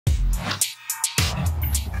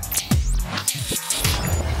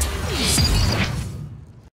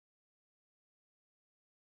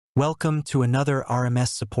Welcome to another RMS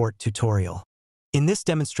support tutorial. In this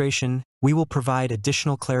demonstration, we will provide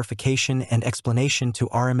additional clarification and explanation to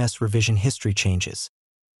RMS revision history changes,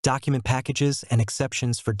 document packages, and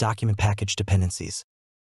exceptions for document package dependencies.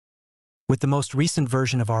 With the most recent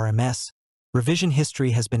version of RMS, revision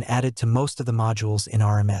history has been added to most of the modules in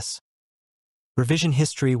RMS. Revision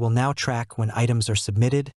history will now track when items are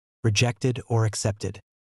submitted, rejected, or accepted.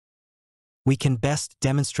 We can best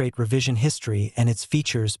demonstrate revision history and its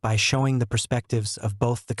features by showing the perspectives of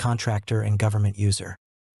both the contractor and government user.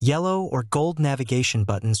 Yellow or gold navigation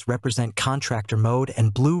buttons represent contractor mode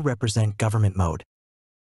and blue represent government mode.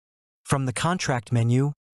 From the contract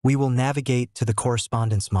menu, we will navigate to the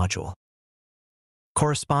correspondence module.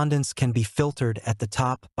 Correspondence can be filtered at the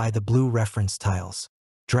top by the blue reference tiles: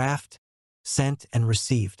 draft, sent, and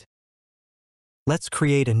received. Let's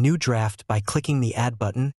create a new draft by clicking the Add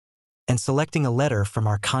button and selecting a letter from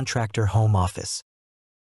our contractor home office.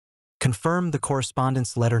 Confirm the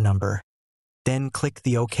correspondence letter number, then click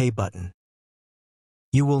the OK button.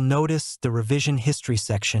 You will notice the revision history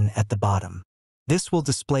section at the bottom. This will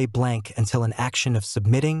display blank until an action of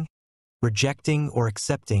submitting, rejecting, or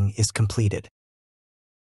accepting is completed.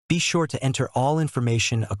 Be sure to enter all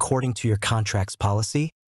information according to your contract's policy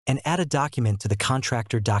and add a document to the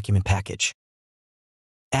contractor document package.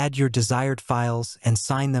 Add your desired files and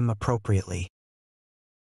sign them appropriately.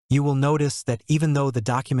 You will notice that even though the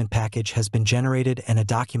document package has been generated and a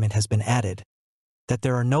document has been added, that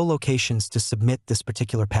there are no locations to submit this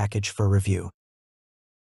particular package for review.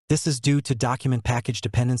 This is due to document package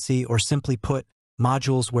dependency, or simply put,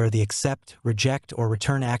 modules where the accept, reject, or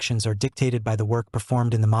return actions are dictated by the work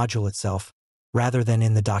performed in the module itself, rather than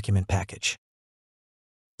in the document package.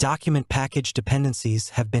 Document package dependencies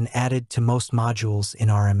have been added to most modules in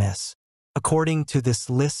RMS, according to this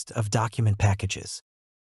list of document packages.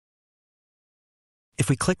 If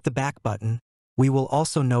we click the back button, we will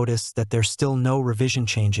also notice that there's still no revision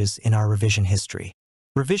changes in our revision history.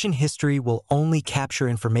 Revision history will only capture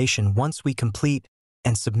information once we complete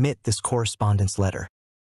and submit this correspondence letter.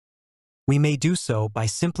 We may do so by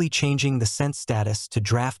simply changing the sent status to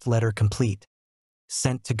draft letter complete,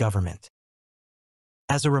 sent to government.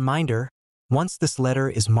 As a reminder, once this letter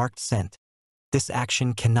is marked sent, this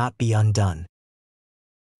action cannot be undone.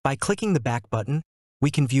 By clicking the back button,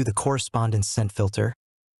 we can view the correspondence sent filter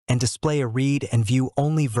and display a read and view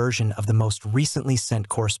only version of the most recently sent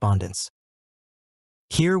correspondence.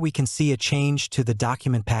 Here we can see a change to the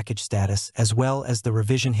document package status as well as the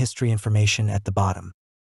revision history information at the bottom.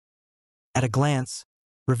 At a glance,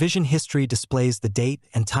 revision history displays the date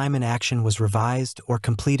and time an action was revised or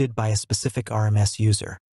completed by a specific RMS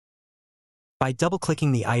user. By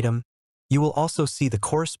double-clicking the item, you will also see the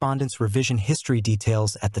correspondence revision history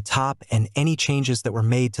details at the top and any changes that were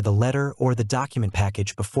made to the letter or the document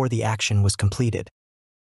package before the action was completed.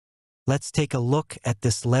 Let's take a look at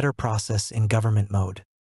this letter process in government mode.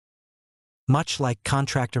 Much like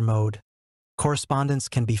contractor mode, correspondence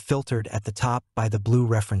can be filtered at the top by the blue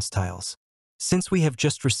reference tiles. Since we have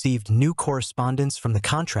just received new correspondence from the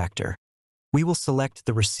contractor, we will select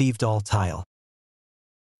the Received All tile.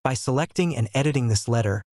 By selecting and editing this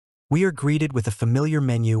letter, we are greeted with a familiar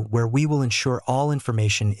menu where we will ensure all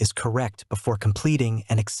information is correct before completing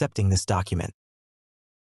and accepting this document.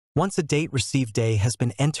 Once a date received day has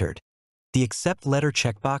been entered, the Accept Letter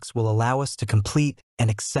checkbox will allow us to complete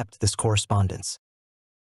and accept this correspondence.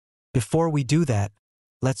 Before we do that,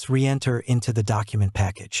 let's re-enter into the document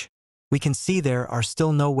package. We can see there are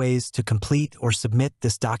still no ways to complete or submit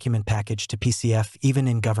this document package to PCF even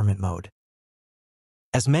in government mode.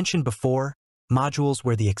 As mentioned before, modules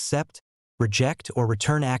where the accept, reject, or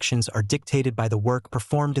return actions are dictated by the work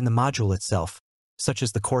performed in the module itself, such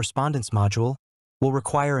as the correspondence module, will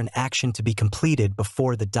require an action to be completed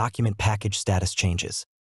before the document package status changes.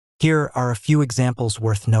 Here are a few examples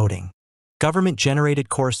worth noting. Government-generated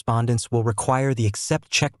correspondence will require the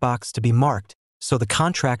accept checkbox to be marked, so the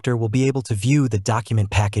contractor will be able to view the document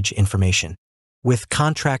package information. With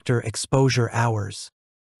contractor exposure hours,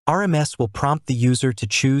 RMS will prompt the user to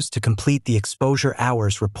choose to complete the exposure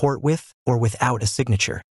hours report with or without a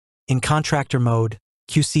signature. In contractor mode,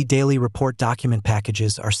 QC daily report document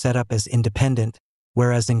packages are set up as independent,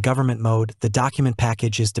 whereas in government mode, the document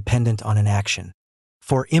package is dependent on an action.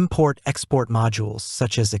 For import-export modules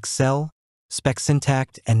such as Excel, Spec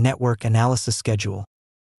Syntact, and Network Analysis Schedule,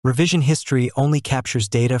 revision history only captures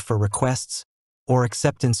data for requests or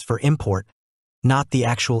acceptance for import, not the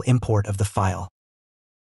actual import of the file.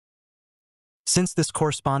 Since this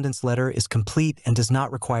correspondence letter is complete and does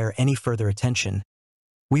not require any further attention,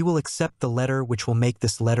 we will accept the letter which will make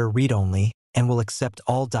this letter read-only and will accept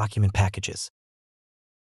all document packages.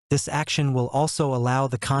 This action will also allow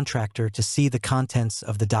the contractor to see the contents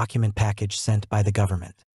of the document package sent by the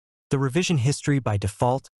government. The revision history by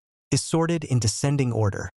default is sorted in descending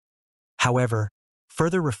order. However,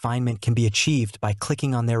 further refinement can be achieved by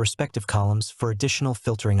clicking on their respective columns for additional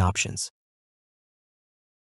filtering options.